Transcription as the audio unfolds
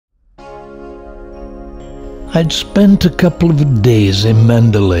I'd spent a couple of days in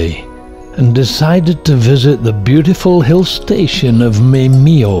Mandalay and decided to visit the beautiful hill station of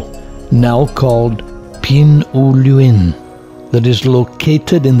Maymyo, now called Pyin Lwin, that is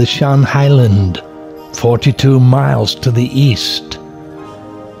located in the Shan Highland, 42 miles to the east,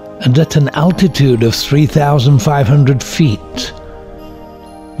 and at an altitude of 3,500 feet.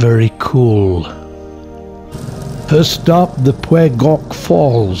 Very cool. First stop, the Gauk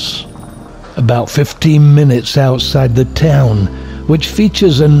Falls, about 15 minutes outside the town, which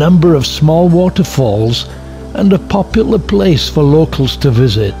features a number of small waterfalls and a popular place for locals to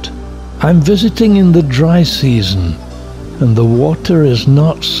visit. I'm visiting in the dry season, and the water is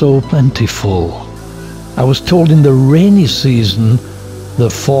not so plentiful. I was told in the rainy season the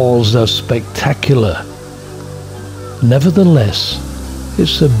falls are spectacular. Nevertheless,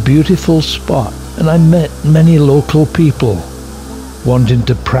 it's a beautiful spot, and I met many local people wanting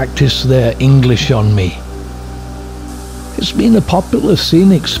to practice their English on me. It's been a popular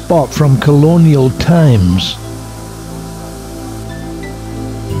scenic spot from colonial times.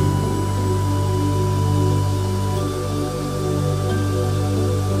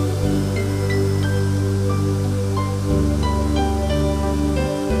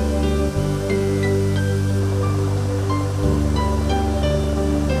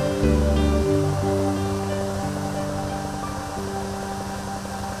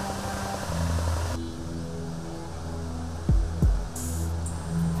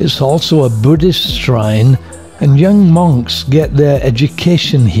 It's also a Buddhist shrine, and young monks get their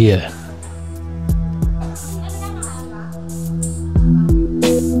education here.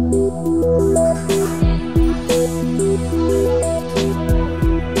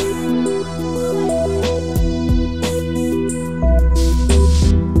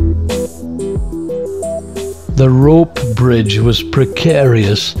 The rope bridge was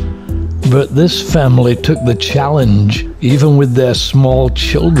precarious, but this family took the challenge, even with their small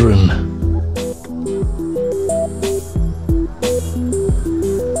children.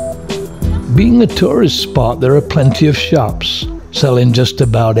 Being a tourist spot, there are plenty of shops selling just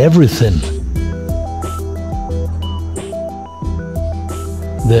about everything.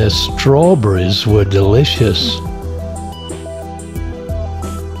 Their strawberries were delicious,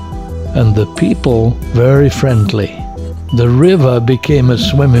 and the people very friendly. The river became a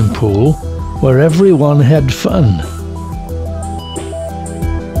swimming pool where everyone had fun.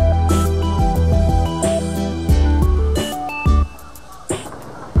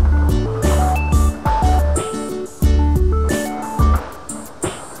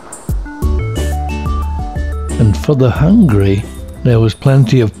 And for the hungry, there was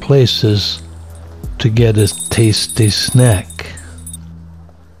plenty of places to get a tasty snack.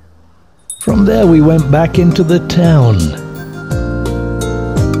 From there we went back into the town.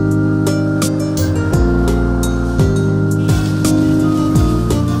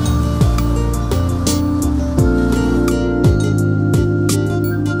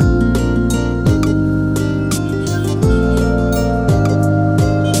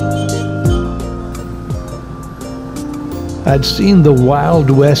 I'd seen the Wild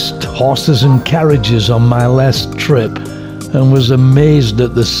West horses and carriages on my last trip and was amazed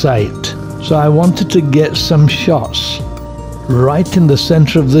at the sight. So I wanted to get some shots. Right in the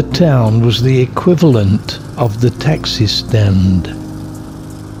center of the town was the equivalent of the taxi stand.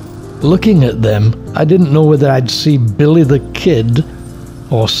 Looking at them, I didn't know whether I'd see Billy the Kid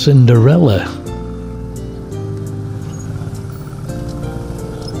or Cinderella.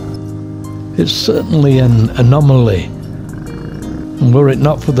 It's certainly an anomaly. And were it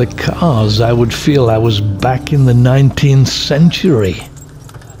not for the cars, I would feel I was back in the 19th century.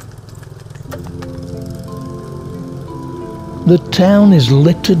 The town is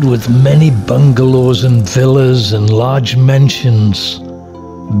littered with many bungalows and villas and large mansions,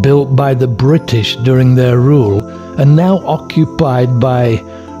 built by the British during their rule and now occupied by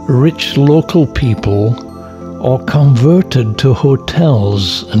rich local people or converted to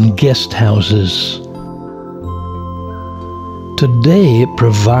hotels and guest houses. Today it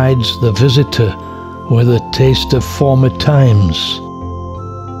provides the visitor with a taste of former times.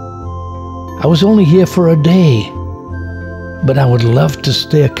 I was only here for a day, but I would love to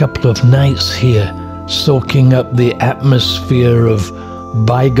stay a couple of nights here, soaking up the atmosphere of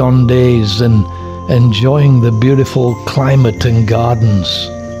bygone days and enjoying the beautiful climate and gardens.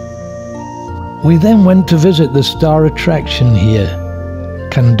 We then went to visit the star attraction here,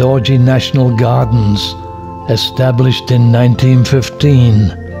 Kandawgyi National Gardens, established in 1915,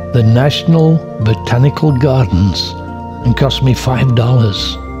 the National Botanical Gardens, and cost me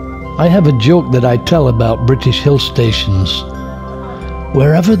 $5. I have a joke that I tell about British hill stations.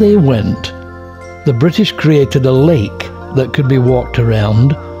 Wherever they went, The British created a lake that could be walked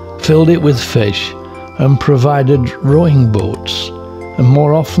around, filled it with fish, and provided rowing boats, and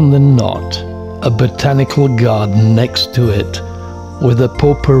more often than not, a botanical garden next to it, with a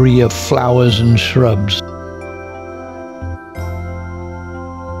potpourri of flowers and shrubs.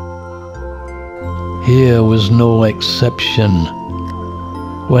 Here was no exception.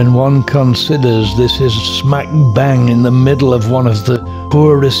 When one considers this is smack bang in the middle of one of the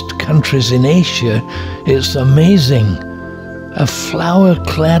poorest countries in Asia, it's amazing. A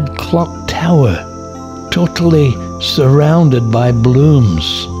flower-clad clock tower, totally surrounded by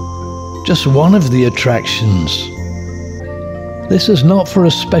blooms. Just one of the attractions. This is not for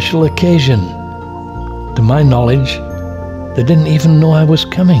a special occasion. To my knowledge, they didn't even know I was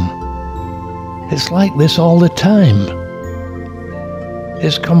coming. It's like this all the time.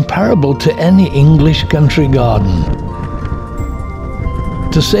 It's comparable to any English country garden.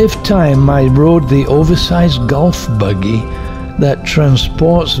 To save time, I rode the oversized golf buggy that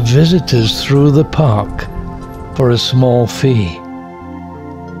transports visitors through the park for a small fee.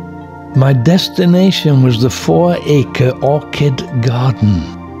 My destination was the 4-acre orchid garden.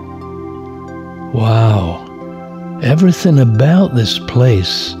 Wow, everything about this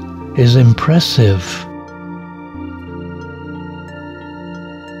place is impressive.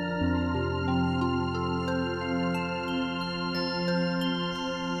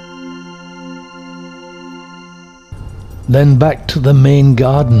 Then back to the main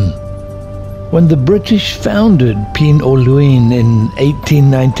garden. When the British founded Pyin Lwin in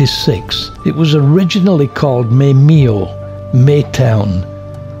 1896, it was originally called Maymyo, Maytown,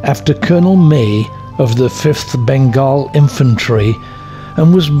 after Colonel May of the 5th Bengal Infantry,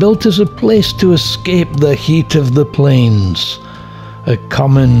 and was built as a place to escape the heat of the plains, a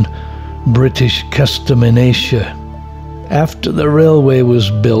common British custom in Asia. After the railway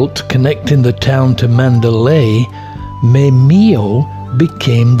was built connecting the town to Mandalay, Maymyo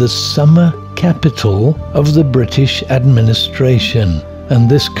became the summer capital of the British administration, and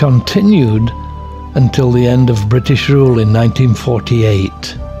this continued until the end of British rule in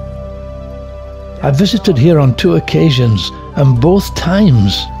 1948. I visited here on 2 occasions, and both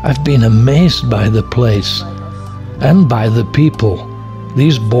times I've been amazed by the place and by the people.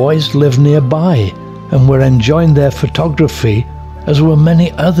 These boys live nearby and were enjoying their photography, as were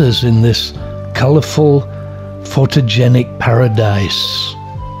many others in this colourful, photogenic paradise.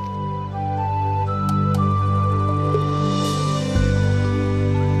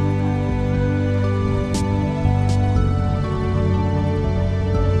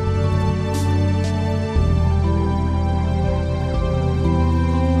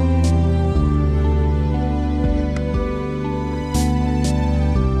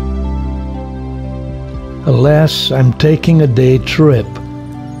 Alas, I'm taking a day trip,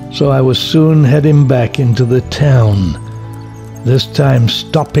 so I was soon heading back into the town, this time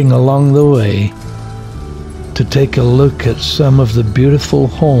stopping along the way to take a look at some of the beautiful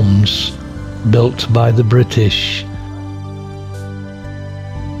homes built by the British.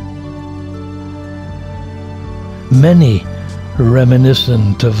 Many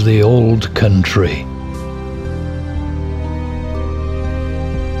reminiscent of the old country.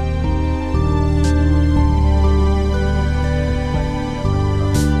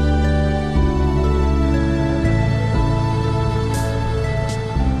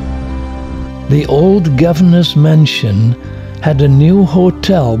 The old governor's mansion had a new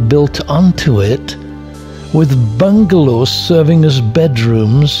hotel built onto it, with bungalows serving as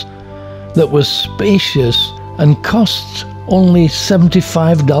bedrooms, that was spacious and cost only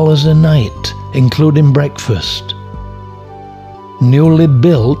 $75 a night, including breakfast. Newly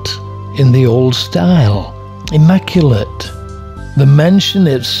built in the old style, immaculate. The mansion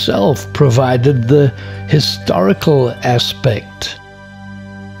itself provided the historical aspect.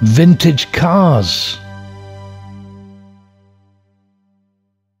 Vintage cars.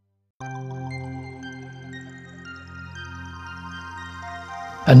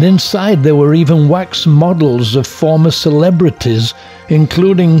 And inside there were even wax models of former celebrities,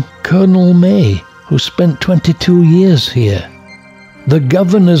 including Colonel May, who spent 22 years here. The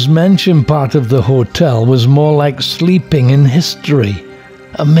governor's mansion part of the hotel was more like sleeping in history.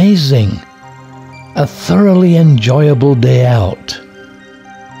 Amazing. A thoroughly enjoyable day out.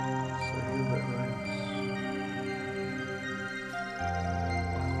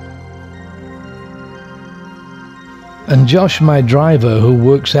 And Josh, my driver, who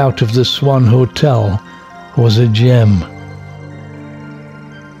works out of the Swan Hotel, was a gem.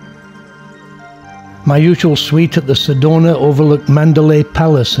 My usual suite at the Sedona overlooked Mandalay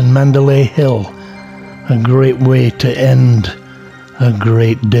Palace and Mandalay Hill. A great way to end a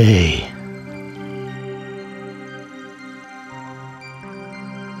great day.